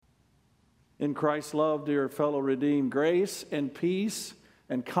In Christ's love, dear fellow redeemed, grace and peace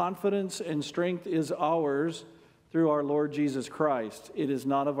and confidence and strength is ours through our Lord Jesus Christ. It is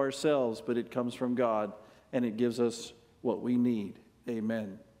not of ourselves, but it comes from God, and it gives us what we need.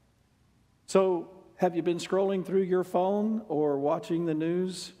 Amen. So, have you been scrolling through your phone or watching the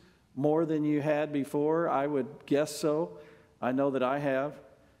news more than you had before? I would guess so. I know that I have.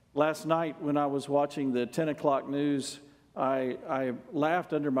 Last night when I was watching the 10 o'clock news, I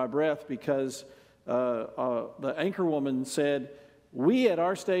laughed under my breath because the anchor woman said, "We at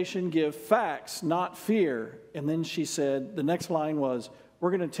our station give facts, not fear." And then she said, the next line was,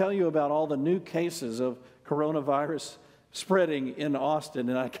 "We're going to tell you about all the new cases of coronavirus spreading in Austin."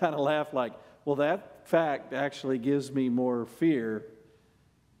 And I kind of laughed like, well, that fact actually gives me more fear.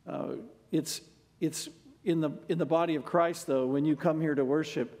 It's in the body of Christ, though, when you come here to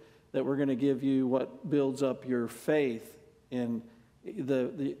worship, that we're going to give you what builds up your faith, and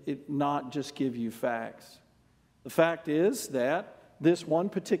it not just give you facts. The fact is that this one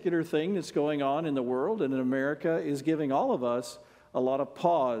particular thing that's going on in the world and in America is giving all of us a lot of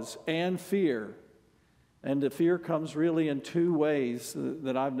pause and fear. And the fear comes really in two ways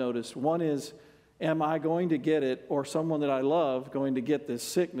that I've noticed. One is, am I going to get it, or someone that I love going to get this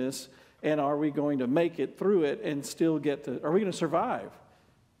sickness, and are we going to make it through it and still are we going to survive?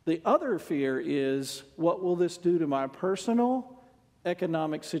 The other fear is, what will this do to my personal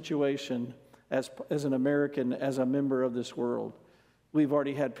economic situation as an American, as a member of this world? We've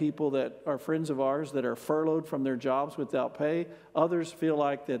already had people that are friends of ours that are furloughed from their jobs without pay. Others feel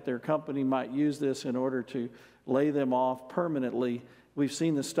like that their company might use this in order to lay them off permanently. We've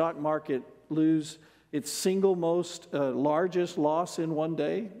seen the stock market lose its single most largest loss in one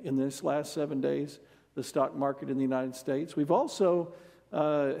day in this last 7 days, the stock market in the United States. We've also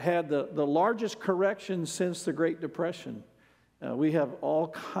had the largest correction since the Great Depression. We have all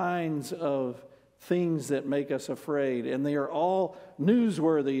kinds of things that make us afraid, and they are all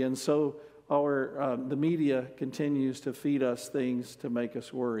newsworthy, and so the media continues to feed us things to make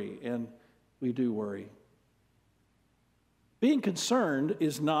us worry, and we do worry. Being concerned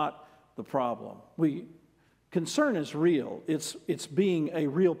is not the problem. Concern is real. It's being a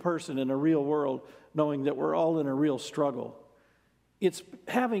real person in a real world, knowing that we're all in a real struggle. It's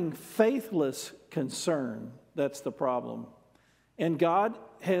having faithless concern that's the problem. And God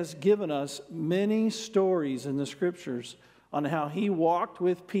has given us many stories in the Scriptures on how He walked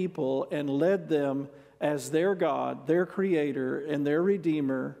with people and led them as their God, their Creator, and their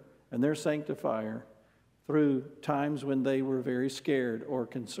Redeemer, and their Sanctifier through times when they were very scared or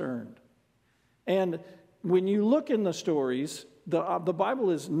concerned. And when you look in the stories, the Bible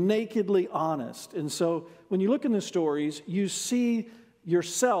is nakedly honest. And so when you look in the stories, you see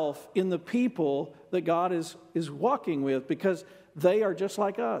yourself in the people that God is walking with, because they are just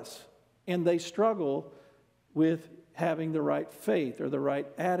like us, and they struggle with having the right faith or the right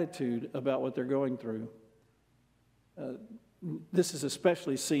attitude about what they're going through. This is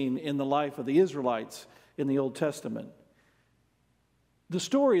especially seen in the life of the Israelites in the Old Testament. The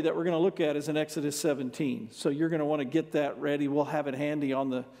story that we're going to look at is in Exodus 17, so you're going to want to get that ready. We'll have it handy on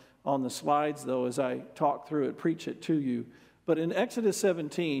the slides, though, as I talk through it, preach it to you. But in Exodus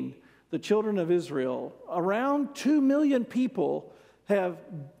 17, the children of Israel, around 2 million people, have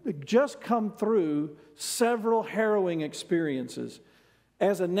just come through several harrowing experiences.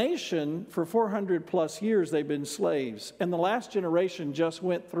 As a nation, for 400 plus years, they've been slaves. And the last generation just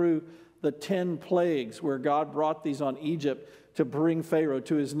went through the 10 plagues where God brought these on Egypt to bring Pharaoh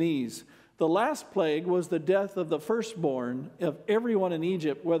to his knees. The last plague was the death of the firstborn of everyone in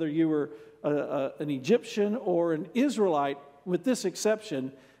Egypt, whether you were an Egyptian or an Israelite, with this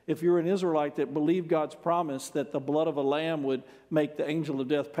exception. If you were an Israelite that believed God's promise that the blood of a lamb would make the angel of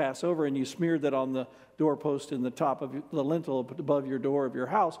death pass over, and you smeared that on the doorpost in the top of the lintel above your door of your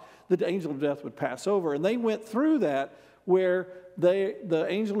house, the angel of death would pass over. And they went through that where the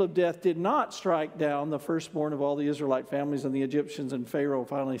angel of death did not strike down the firstborn of all the Israelite families, and the Egyptians, and Pharaoh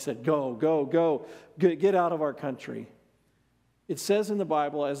finally said, go, go, go, get out of our country. It says in the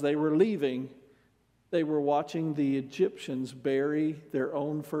Bible, as they were leaving, they were watching the Egyptians bury their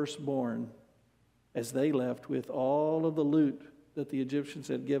own firstborn as they left with all of the loot that the Egyptians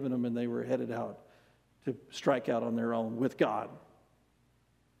had given them, and they were headed out to strike out on their own with God.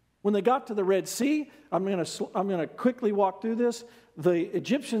 When they got to the Red Sea, I'm going to quickly walk through this. The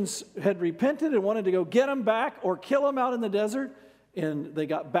Egyptians had repented and wanted to go get them back or kill them out in the desert, and they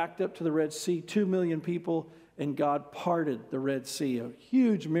got backed up to the Red Sea, 2 million people, and God parted the Red Sea, a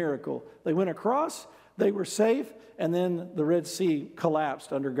huge miracle. They went across, they were safe, and then the Red Sea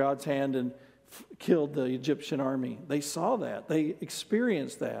collapsed under God's hand and killed the Egyptian army. They saw that. They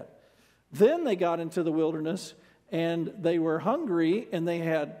experienced that. Then they got into the wilderness, and they were hungry, and they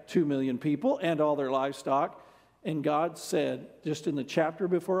had 2 million people and all their livestock. And God said, just in the chapter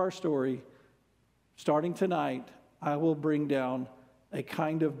before our story, starting tonight, I will bring down a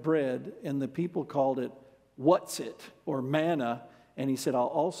kind of bread, and the people called it what's it, or manna. And he said, I'll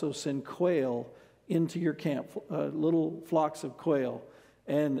also send quail into your camp, little flocks of quail.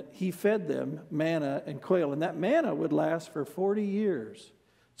 And he fed them manna and quail, and that manna would last for 40 years.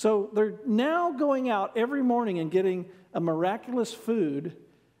 So they're now going out every morning and getting a miraculous food,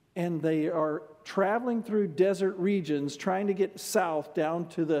 and they are traveling through desert regions trying to get south down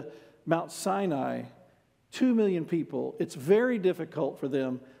to the Mount Sinai. 2 million people. It's very difficult for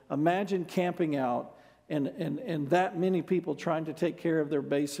them. Imagine camping out and that many people trying to take care of their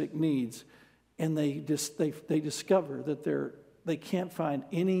basic needs. And they discover that they can't find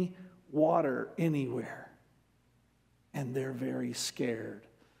any water anywhere. And they're very scared.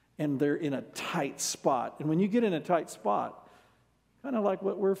 And they're in a tight spot. And when you get in a tight spot, kind of like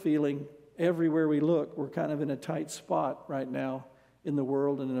what we're feeling everywhere we look, we're kind of in a tight spot right now in the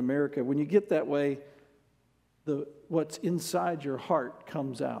world and in America. When you get that way, what's inside your heart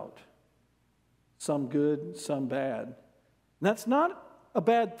comes out. Some good, some bad. And that's not a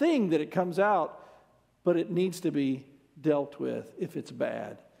bad thing that it comes out, but it needs to be dealt with if it's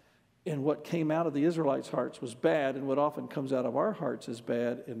bad. And what came out of the Israelites' hearts was bad, and what often comes out of our hearts is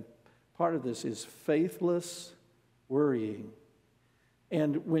bad. And part of this is faithless worrying.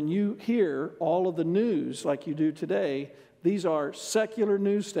 And when you hear all of the news like you do today, these are secular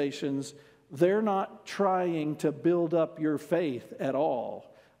news stations. They're not trying to build up your faith at all.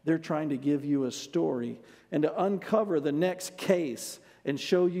 They're trying to give you a story and to uncover the next case and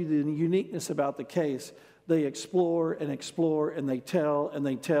show you the uniqueness about the case. They explore and explore, and they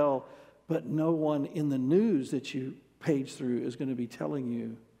tell, but no one in the news that you page through is going to be telling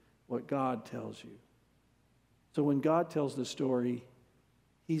you what God tells you. So when God tells the story,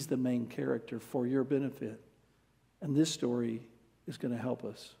 He's the main character for your benefit. And this story is going to help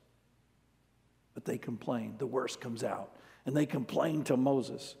us. But they complain. The worst comes out. And they complain to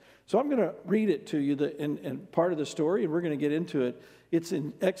Moses. So I'm going to read it to you in part of the story, and we're going to get into it. It's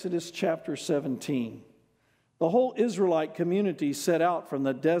in Exodus chapter 17. The whole Israelite community set out from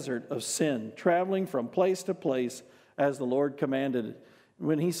the desert of Sin, traveling from place to place as the Lord commanded.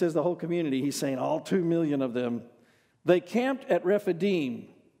 When he says the whole community, he's saying all 2 million of them. They camped at Rephidim,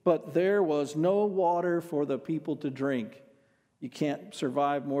 but there was no water for the people to drink. You can't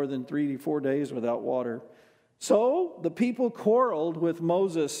survive more than 3 to 4 days without water. So the people quarreled with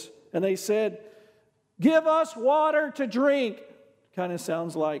Moses, and they said, give us water to drink. Kind of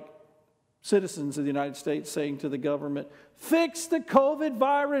sounds like citizens of the United States saying to the government, fix the COVID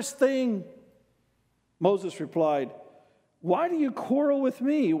virus thing. Moses replied, why do you quarrel with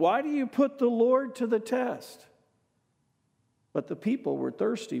me? Why do you put the Lord to the test? But the people were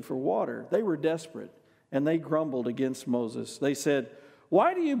thirsty for water. They were desperate, and they grumbled against Moses. They said,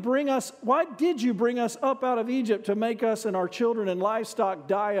 why did you bring us up out of Egypt to make us and our children and livestock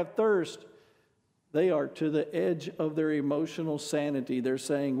die of thirst? They are to the edge of their emotional sanity. They're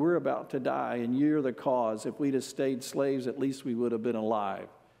saying, we're about to die, and you're the cause. If we'd have stayed slaves, at least we would have been alive.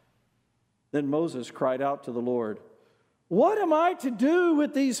 Then Moses cried out to the Lord, what am I to do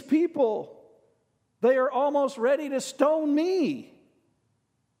with these people? They are almost ready to stone me.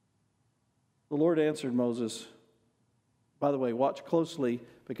 The Lord answered Moses. By the way, watch closely,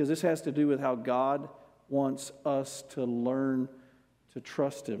 because this has to do with how God wants us to learn to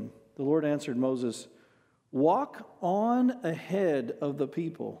trust Him. The Lord answered Moses, walk on ahead of the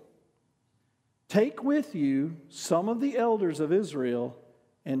people. Take with you some of the elders of Israel,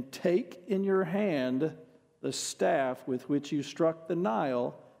 and take in your hand the staff with which you struck the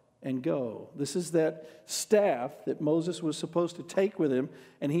Nile, and go. This is that staff that Moses was supposed to take with him,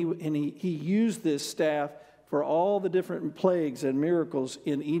 and he used this staff for all the different plagues and miracles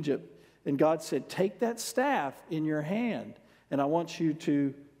in Egypt. And God said, take that staff in your hand, and I want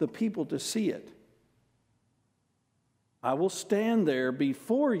the people to see it. I will stand there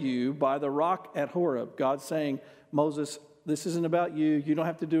before you by the rock at Horeb. God's saying, Moses, this isn't about you. You don't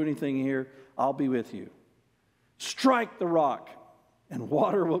have to do anything here. I'll be with you. Strike the rock, and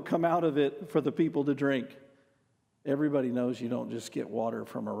water will come out of it for the people to drink. Everybody knows you don't just get water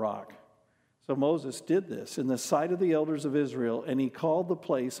from a rock. So Moses did this in the sight of the elders of Israel, and he called the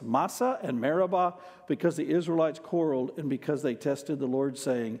place Massah and Meribah, because the Israelites quarreled and because they tested the Lord,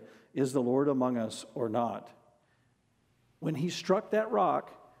 saying, is the Lord among us or not? When he struck that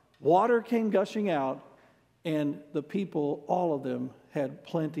rock, water came gushing out, and the people, all of them, had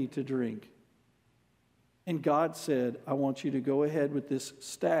plenty to drink. And God said, I want you to go ahead with this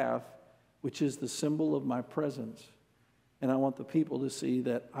staff which is the symbol of my presence. And I want the people to see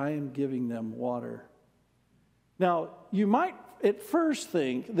that I am giving them water. Now, you might at first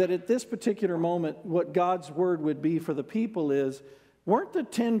think that at this particular moment, what God's word would be for the people is, weren't the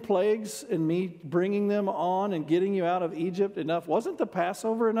 10 plagues and me bringing them on and getting you out of Egypt enough? Wasn't the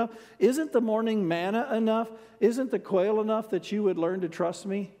Passover enough? Isn't the morning manna enough? Isn't the quail enough that you would learn to trust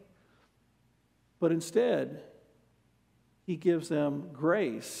me? But instead, he gives them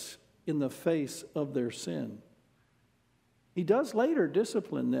grace in the face of their sin. He does later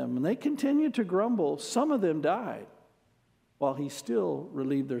discipline them, and they continue to grumble. Some of them died, while he still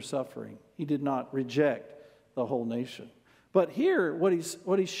relieved their suffering. He did not reject the whole nation. But here, what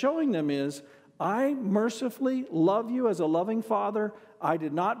he's showing them is, I mercifully love you as a loving father. I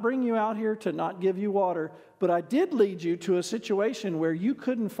did not bring you out here to not give you water, but I did lead you to a situation where you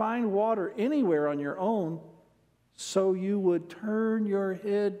couldn't find water anywhere on your own, so you would turn your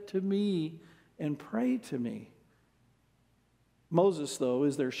head to me and pray to me. Moses, though,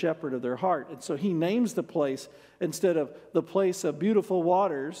 is their shepherd of their heart. And so he names the place, instead of the place of beautiful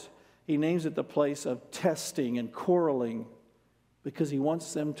waters, he names it the place of testing and quarreling, because he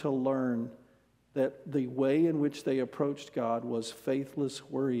wants them to learn that the way in which they approached God was faithless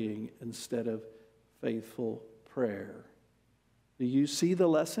worrying instead of faithful prayer. Do you see the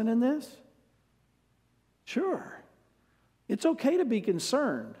lesson in this? Sure. It's okay to be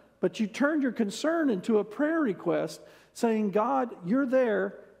concerned, but you turned your concern into a prayer request saying, God, you're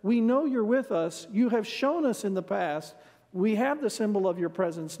there. We know you're with us. You have shown us in the past. We have the symbol of your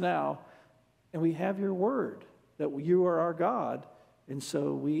presence now, and we have your word that you are our God. And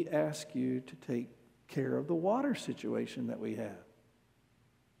so we ask you to take care of the water situation that we have.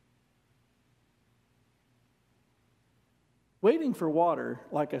 Waiting for water,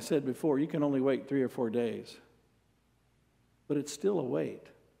 like I said before, you can only wait 3 or 4 days. But it's still a wait.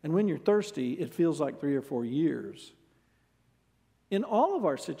 And when you're thirsty, it feels like 3 or 4 years. In all of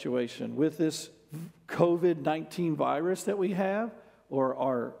our situation with this COVID-19 virus that we have, or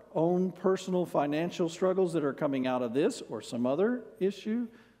our own personal financial struggles that are coming out of this, or some other issue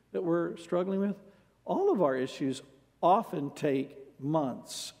that we're struggling with, all of our issues often take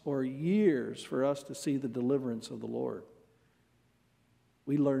months or years for us to see the deliverance of the Lord.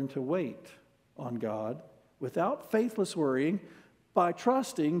 We learn to wait on God without faithless worrying, by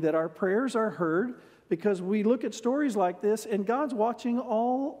trusting that our prayers are heard, because we look at stories like this and God's watching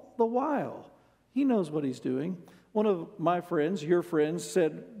all the while. He knows what he's doing. One of my friends, your friends,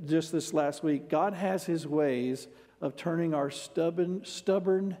 said just this last week, God has his ways of turning our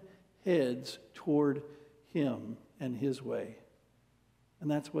stubborn heads toward him and his way.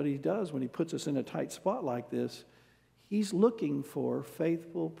 And that's what he does when he puts us in a tight spot like this. He's looking for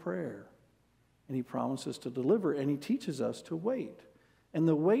faithful prayer. And he promises to deliver, and he teaches us to wait. And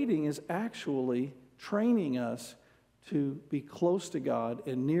the waiting is actually training us to be close to God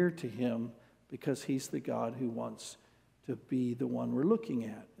and near to him, because he's the God who wants to be the one we're looking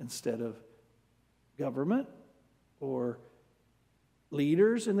at, instead of government or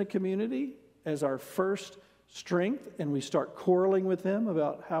leaders in the community as our first strength, and we start quarreling with them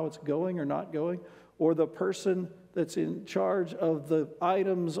about how it's going or not going, or the person that's in charge of the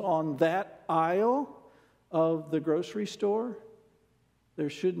items on that aisle of the grocery store. There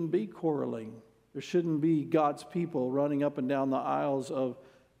shouldn't be quarreling. There shouldn't be God's people running up and down the aisles of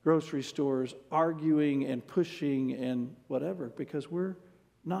grocery stores arguing and pushing and whatever, because we're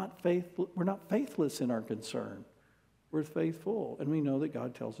not faithless in our concern. We're faithful, and we know that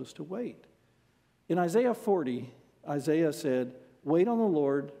God tells us to wait. In Isaiah 40, Isaiah said, "Wait on the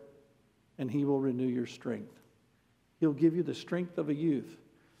Lord, and he will renew your strength. He'll give you the strength of a youth."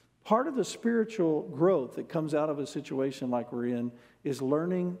 Part of the spiritual growth that comes out of a situation like we're in is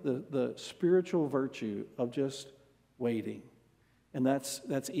learning the spiritual virtue of just waiting. And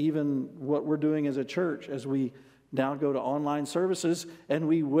that's even what we're doing as a church, as we now go to online services and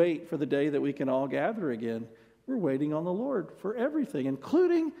we wait for the day that we can all gather again. We're waiting on the Lord for everything,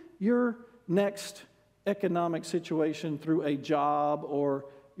 including your next economic situation through a job or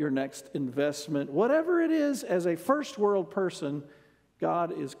your next investment. Whatever it is, as a first world person,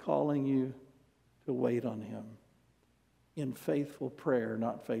 God is calling you to wait on him in faithful prayer,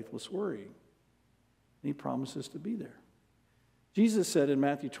 not faithless worrying. And he promises to be there. Jesus said in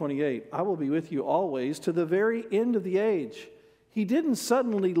Matthew 28, "I will be with you always to the very end of the age." He didn't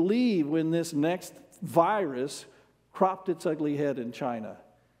suddenly leave when this next virus cropped its ugly head in China.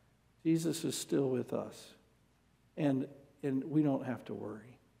 Jesus is still with us. And we don't have to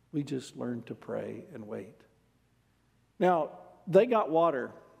worry. We just learn to pray and wait. Now, they got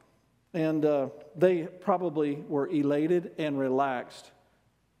water, and they probably were elated and relaxed.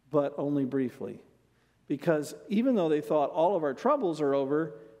 but only briefly. Because even though they thought all of our troubles are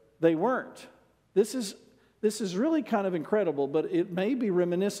over, they weren't. This is really kind of incredible, but it may be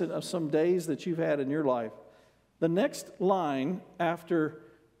reminiscent of some days that you've had in your life. The next line after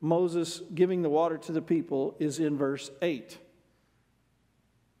Moses giving the water to the people is in verse 8.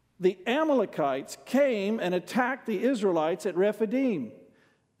 The Amalekites came and attacked the Israelites at Rephidim.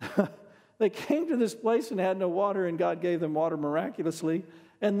 They came to this place and had no water, and God gave them water miraculously.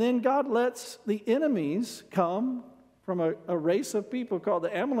 And then God lets the enemies come from a race of people called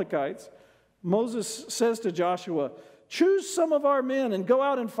the Amalekites. Moses says to Joshua, choose some of our men and go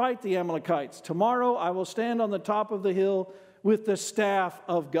out and fight the Amalekites. Tomorrow I will stand on the top of the hill with the staff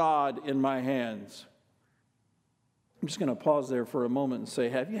of God in my hands. I'm just going to pause there for a moment and say,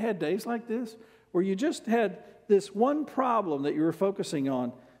 have you had days like this where you just had this one problem that you were focusing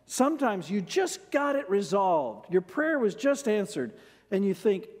on? Sometimes you just got it resolved. Your prayer was just answered. And you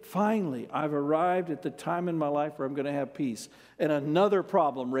think, finally, I've arrived at the time in my life where I'm going to have peace. And another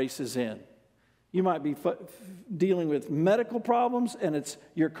problem races in. You might be dealing with medical problems and it's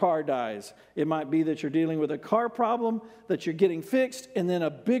your car dies. It might be that you're dealing with a car problem that you're getting fixed and then a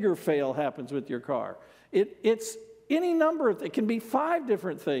bigger fail happens with your car. It's any number of, it can be 5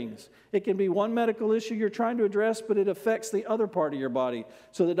 different things. It can be one medical issue you're trying to address, but it affects the other part of your body.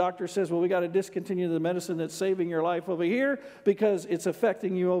 So the doctor says, well, we got to discontinue the medicine that's saving your life over here because it's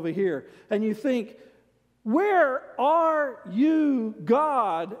affecting you over here. And you think, where are you,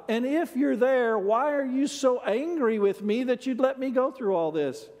 God? And if you're there, why are you so angry with me that you'd let me go through all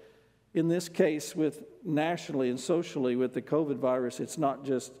this? In this case, with nationally and socially with the COVID virus, it's not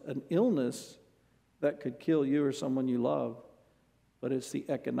just an illness that could kill you or someone you love, but it's the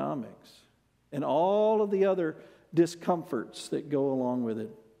economics and all of the other discomforts that go along with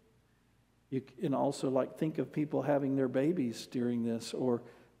it. You can also think of people having their babies during this, or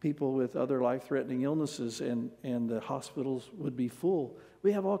people with other life-threatening illnesses, and the hospitals would be full.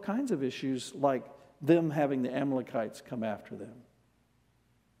 We have all kinds of issues like them having the Amalekites come after them.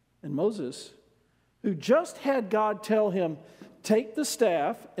 And Moses, who just had God tell him, take the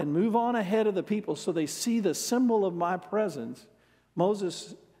staff and move on ahead of the people so they see the symbol of my presence.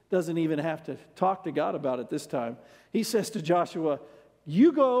 Moses doesn't even have to talk to God about it this time. He says to Joshua,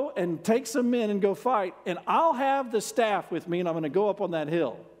 you go and take some men and go fight, and I'll have the staff with me, and I'm going to go up on that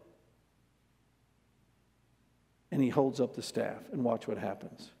hill. And he holds up the staff, and watch what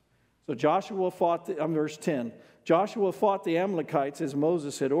happens. So Joshua fought, verse 10, Joshua fought the Amalekites as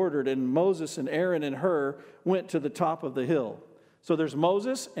Moses had ordered, and Moses and Aaron and Hur went to the top of the hill. So there's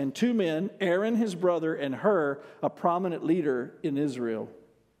Moses and 2 men, Aaron his brother and Hur, a prominent leader in Israel.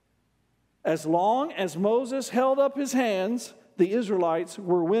 As long as Moses held up his hands, the Israelites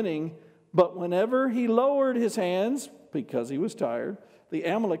were winning, but whenever he lowered his hands, because he was tired, the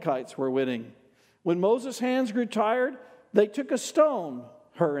Amalekites were winning. When Moses' hands grew tired, they took a stone,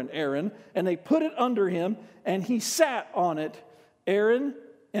 Hur and Aaron, and they put it under him, and he sat on it. Aaron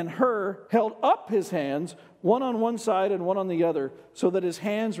and Hur held up his hands, one on one side and one on the other, so that his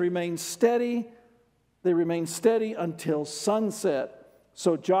hands remained steady. They remained steady until sunset.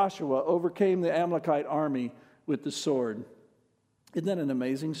 So Joshua overcame the Amalekite army with the sword. Isn't that an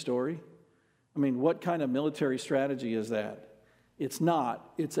amazing story? I mean, what kind of military strategy is that? It's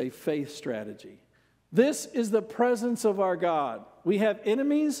not. It's a faith strategy. This is the presence of our God. We have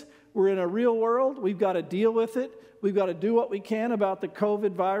enemies. We're in a real world. We've got to deal with it. We've got to do what we can about the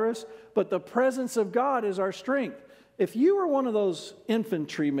COVID virus. But the presence of God is our strength. If you were one of those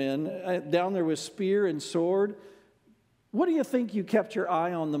infantrymen down there with spear and sword, what do you think you kept your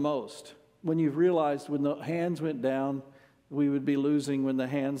eye on the most? When you realized when the hands went down, we would be losing. When the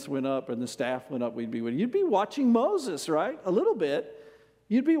hands went up and the staff went up, we'd be winning. You'd be watching Moses, right? A little bit.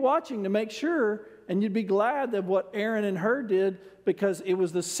 You'd be watching to make sure, and you'd be glad that what Aaron and Hur did, because it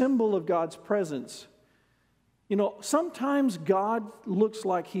was the symbol of God's presence. You know, sometimes God looks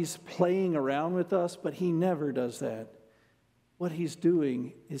like he's playing around with us, but he never does that. What he's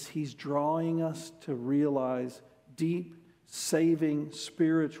doing is he's drawing us to realize deep, saving,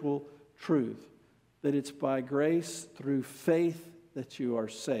 spiritual truth, that it's by grace through faith that you are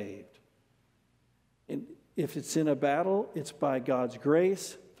saved. And if it's in a battle, it's by God's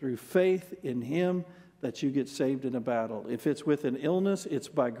grace through faith in him that you get saved in a battle. If it's with an illness, it's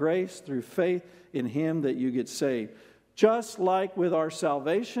by grace through faith in him that you get saved. Just like with our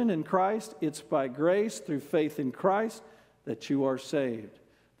salvation in Christ, it's by grace through faith in Christ that you are saved.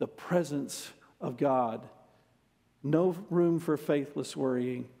 The presence of God. No room for faithless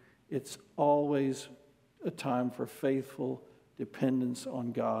worrying. It's always a time for faithful dependence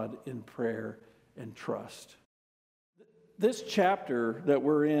on God in prayer and trust. This chapter that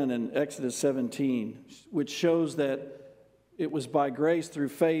we're in Exodus 17, which shows that it was by grace through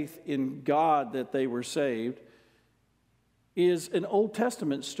faith in God that they were saved, is an Old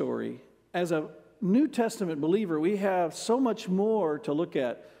Testament story. As a New Testament believer, we have so much more to look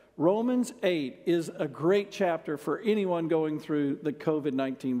at. Romans 8 is a great chapter for anyone going through the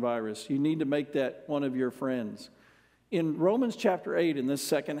COVID-19 virus. You need to make that one of your friends. In Romans chapter 8, in this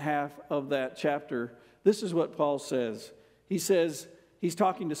second half of that chapter, this is what Paul says. He says, he's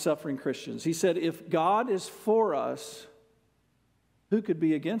talking to suffering Christians. He said, if God is for us, who could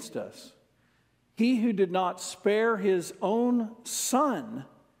be against us? He who did not spare his own son,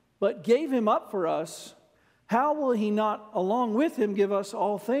 but gave him up for us, how will he not along with him give us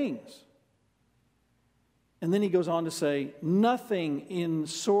all things? And then he goes on to say, nothing in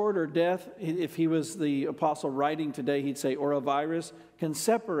sword or death, if he was the apostle writing today, he'd say, or a virus, can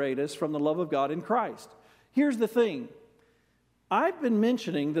separate us from the love of God in Christ. Here's the thing. I've been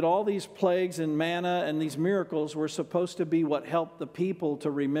mentioning that all these plagues and manna and these miracles were supposed to be what helped the people to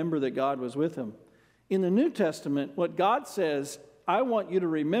remember that God was with them. In the New Testament, what God says, I want you to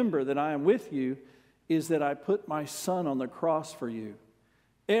remember that I am with you, is that I put my son on the cross for you.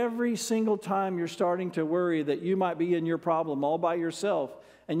 Every single time you're starting to worry that you might be in your problem all by yourself,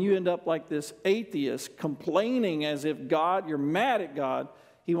 and you end up like this atheist complaining as if you're mad at God,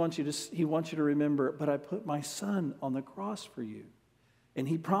 He wants you to remember, but I put my son on the cross for you. And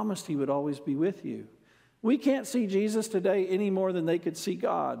he promised he would always be with you. We can't see Jesus today any more than they could see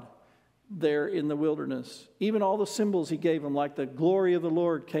God there in the wilderness. Even all the symbols he gave them, like the glory of the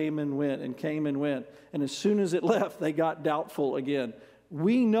Lord came and went and came and went. And as soon as it left, they got doubtful again.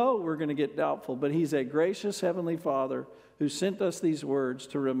 We know we're going to get doubtful, but he's a gracious Heavenly Father who sent us these words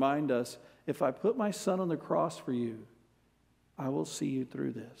to remind us, if I put my son on the cross for you, I will see you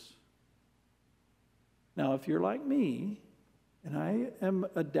through this. Now, if you're like me, and I am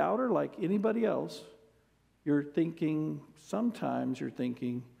a doubter like anybody else, sometimes you're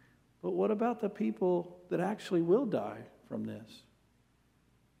thinking, but what about the people that actually will die from this?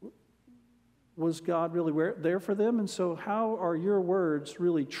 Was God really there for them? And so how are your words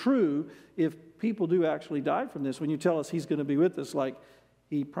really true if people do actually die from this when you tell us he's going to be with us like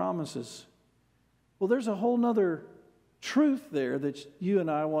he promises? Well, there's a whole nother truth there that you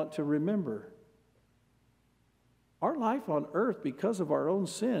and I want to remember. Our life on earth, because of our own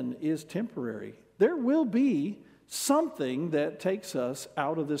sin, is temporary. There will be something that takes us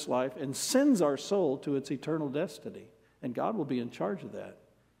out of this life and sends our soul to its eternal destiny. And God will be in charge of that.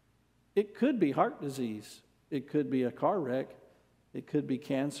 It could be heart disease. It could be a car wreck. It could be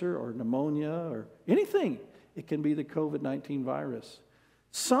cancer or pneumonia or anything. It can be the COVID-19 virus.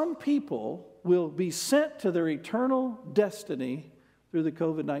 Some people will be sent to their eternal destiny through the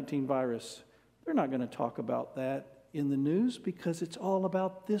COVID-19 virus. They're not going to talk about that in the news because it's all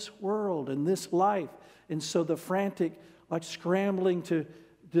about this world and this life. And so the frantic, like scrambling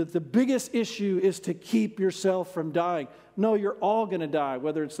the biggest issue is to keep yourself from dying. No, you're all going to die,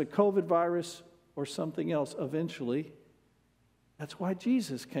 whether it's the COVID virus or something else eventually. That's why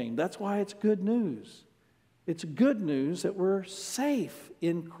Jesus came. That's why it's good news. It's good news that we're safe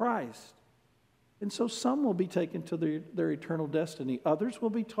in Christ. And so some will be taken to their eternal destiny. Others will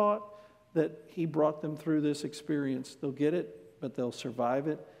be taught that he brought them through this experience. They'll get it, but they'll survive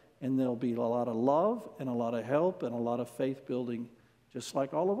it. And there'll be a lot of love and a lot of help and a lot of faith building, just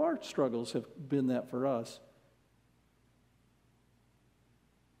like all of our struggles have been that for us.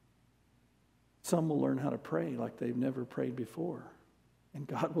 Some will learn how to pray like they've never prayed before, and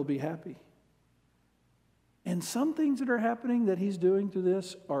God will be happy. And some things that are happening that he's doing through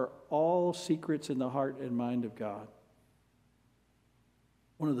this are all secrets in the heart and mind of God.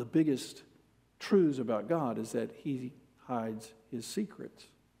 One of the biggest truths about God is that he hides his secrets.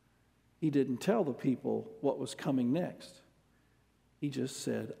 He didn't tell the people what was coming next. He just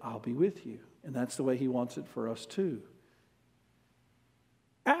said, I'll be with you. And that's the way he wants it for us too.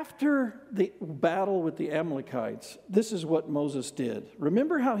 After the battle with the Amalekites, this is what Moses did.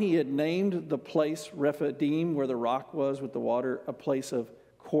 Remember how he had named the place Rephidim, where the rock was with the water, a place of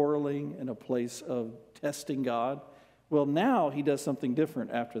quarreling and a place of testing God? Well, now he does something different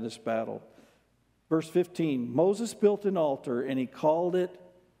after this battle. Verse 15, Moses built an altar and he called it,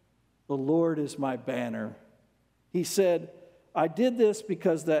 "The Lord is my banner." He said, I did this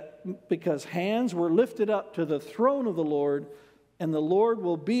because hands were lifted up to the throne of the Lord, and the Lord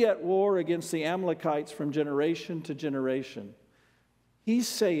will be at war against the Amalekites from generation to generation. He's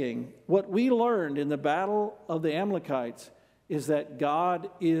saying what we learned in the battle of the Amalekites is that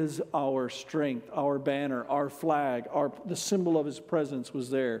God is our strength, our banner, our flag, the symbol of his presence was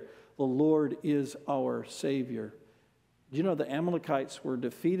there. The Lord is our Savior. You know, the Amalekites were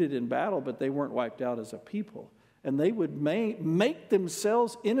defeated in battle, but they weren't wiped out as a people. And they would make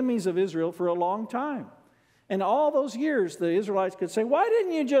themselves enemies of Israel for a long time. And all those years, the Israelites could say, why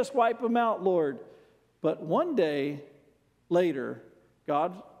didn't you just wipe them out, Lord? But one day later,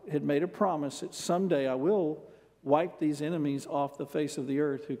 God had made a promise that someday I will wipe these enemies off the face of the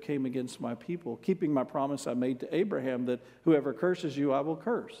earth who came against my people, keeping my promise I made to Abraham that whoever curses you, I will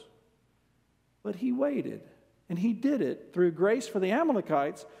curse. But he waited, and he did it through grace for the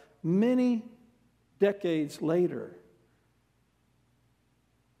Amalekites many decades later.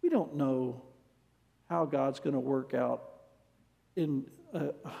 We don't know how God's going to work out in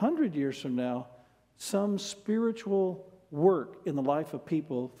 100 years from now some spiritual work in the life of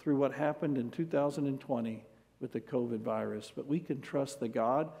people through what happened in 2020 with the COVID virus. But we can trust the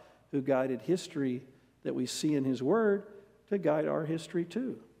God who guided history that we see in His Word to guide our history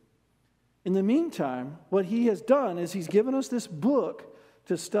too. In the meantime, what He has done is He's given us this book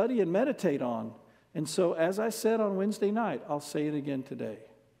to study and meditate on. And so, as I said on Wednesday night, I'll say it again today.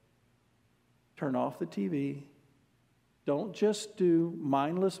 Turn off the TV. Don't just do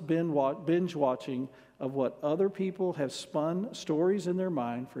mindless binge watching of what other people have spun stories in their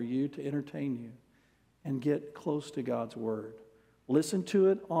mind for you to entertain you, and get close to God's Word. Listen to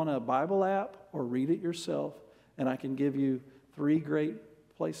it on a Bible app or read it yourself, and I can give you 3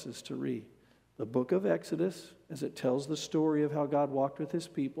 great places to read. The book of Exodus, as it tells the story of how God walked with His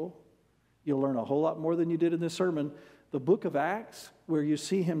people. You'll learn a whole lot more than you did in this sermon. The book of Acts, where you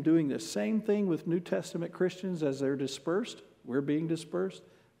see Him doing the same thing with New Testament Christians as they're dispersed. We're being dispersed.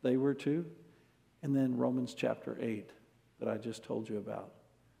 They were too. And then Romans chapter 8 that I just told you about.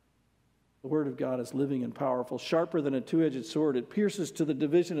 The Word of God is living and powerful, sharper than a two-edged sword. It pierces to the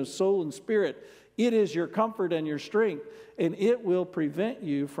division of soul and spirit. It is your comfort and your strength, and it will prevent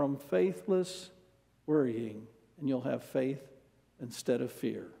you from faithless worrying, and you'll have faith instead of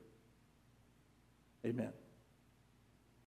fear. Amen.